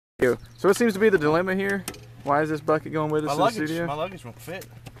So what seems to be the dilemma here? Why is this bucket going with us in the studio? My luggage won't fit.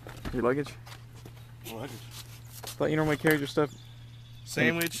 Your luggage? My luggage. Thought you normally carried your stuff.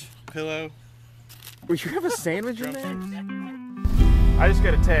 Sandwich, pillow. Well, you have a sandwich in there? I just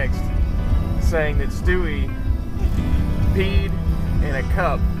got a text saying that Stewie peed in a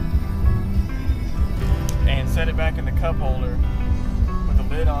cup and set it back in the cup holder with a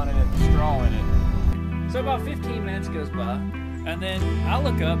lid on it and a straw in it. So about 15 minutes goes by, and then I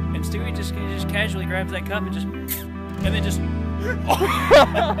look up, and Stewie just casually grabs that cup and then just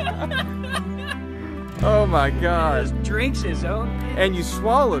Oh my God! Just drinks his own. And you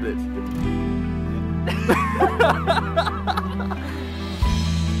swallowed it.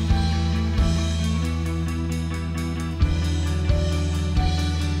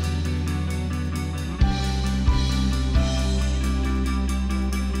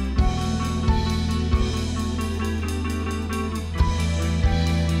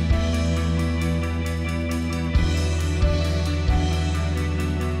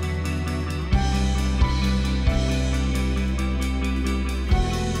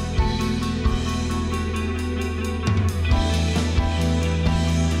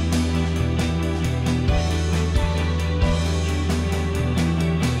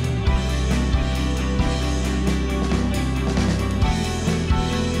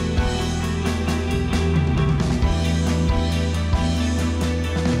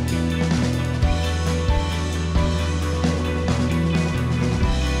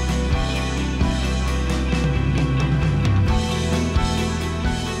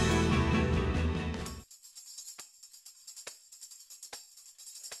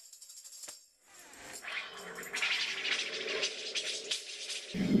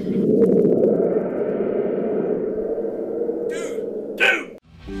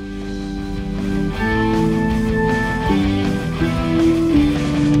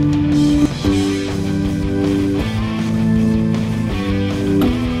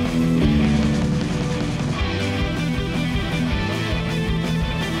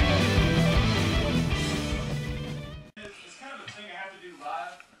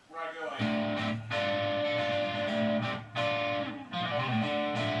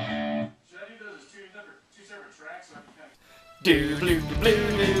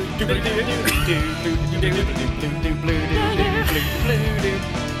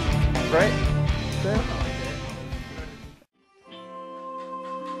 Right?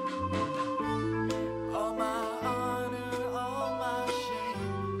 All my honor, all my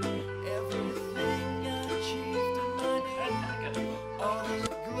shame, everything achieved in my name, all the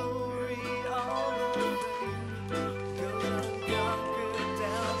glory, all the fame, goes unconquered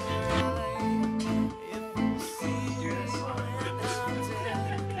down your lane. If you see me when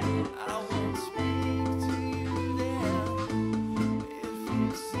I'm dead, I won't speak to you then. If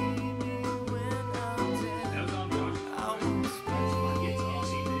you see me when I'm dead, I won't speak to you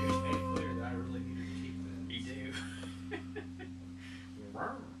then.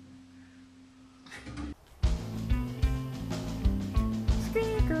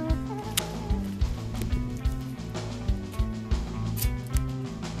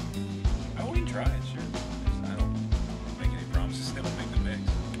 Oh, we can try it, sure. I don't make any promises. They don't make the mix.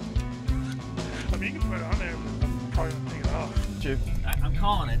 I mean, you can put it on there, but I'm probably not taking it off. I'm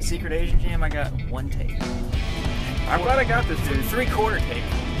calling it Secret Asian Jam. I got one take. I'm glad I got this, dude. 3/4 take.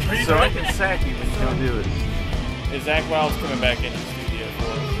 So I can sack you when you don't do it. Is Zach Wild's coming back into the studio for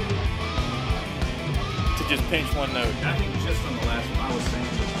us to just pinch one note? I think just on the last one, I was saying.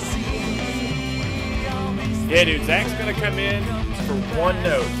 Yeah, dude, Zach's gonna come in for one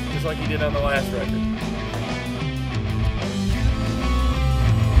note, just like he did on the last record.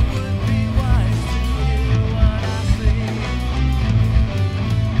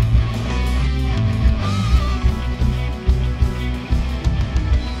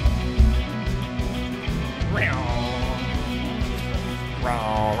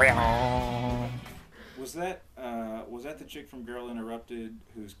 Was that the chick from Girl Interrupted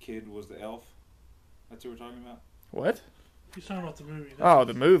whose kid was the elf? That's who we're talking about? What? He's talking about the movie. Oh,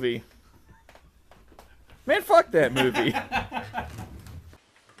 the movie. Man, fuck that movie. I'll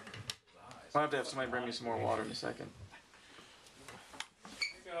have to have somebody bring me some more water in a second.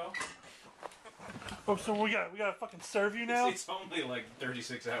 Here you go. Oh, so we gotta fucking serve you now? It's only like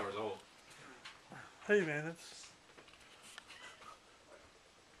 36 hours old. Hey, man, that's...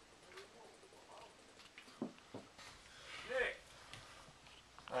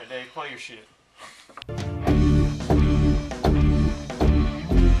 Alright, Dave, play your shit.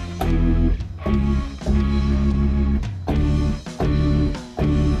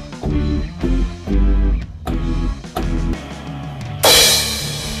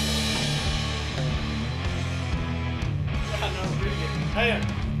 Hey,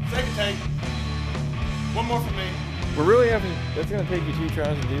 second take. One more for me. We're really having. That's gonna take you 2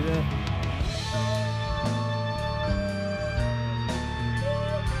 tries to do that.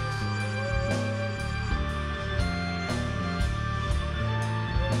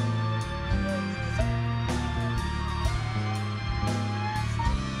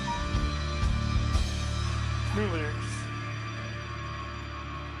 New lyrics.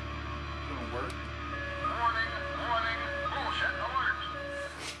 Gonna work.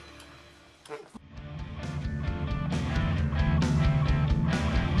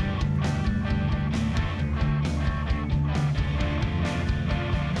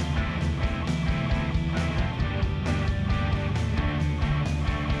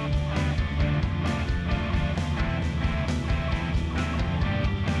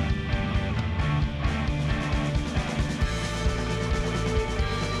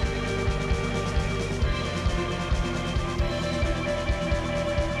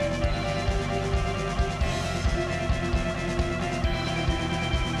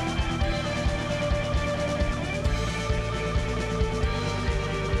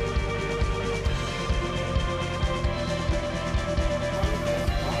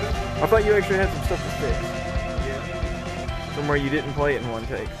 I thought you actually had some stuff to fix. From where you didn't play it in one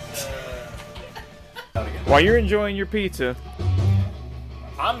take. While you're enjoying your pizza,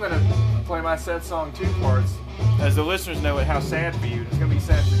 I'm gonna play my sad song 2 parts. As the listeners know it, how sad for you. It's gonna be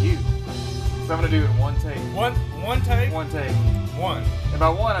sad for you. So I'm gonna do it in one take. One take? One take. One. And by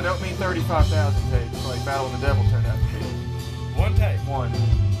one, I don't mean 35,000 takes, like Battle of the Devil turned out to be. One take. One.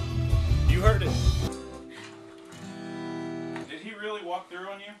 You heard it. Did he really walk through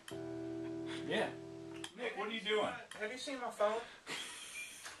on you? Yeah. Nick, what are you doing? Have you seen my phone?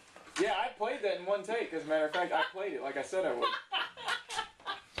 Yeah, I played that in one take. As a matter of fact, I played it like I said I would.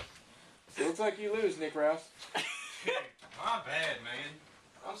 So it looks like you lose, Nick Rouse. My bad, man.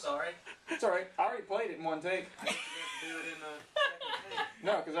 I'm sorry. It's alright. I already played it in one take. Do it in the second take.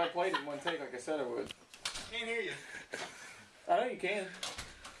 No, because I played it in one take like I said I would. Can't hear you. I know you can.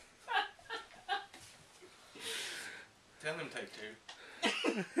 Tell him take 2.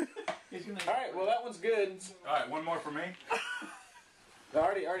 Alright, well that one's good. Alright, one more for me. I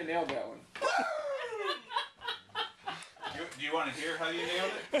already nailed that one. Do you want to hear how you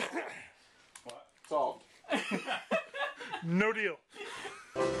nailed it? What? Solved. No deal.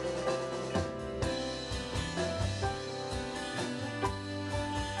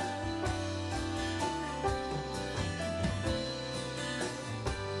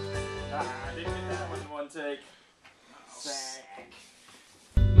 I didn't get that one in one take. Sack.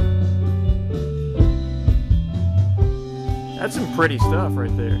 That's some pretty stuff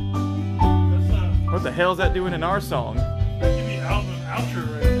right there. That's What the hell's that doing in our song? give me album outro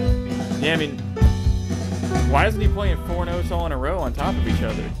right now. Yeah, I mean, why isn't he playing 4 notes all in a row on top of each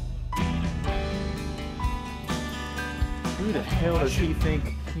other? Who the hell does he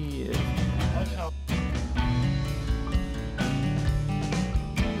think he is? Watch how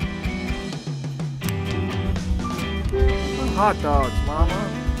Hot dogs, mama.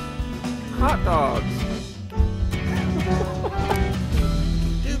 Hot dogs.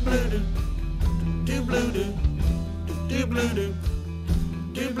 Do blue do, do blue do, do blue do,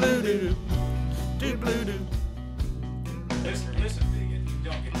 do blue do.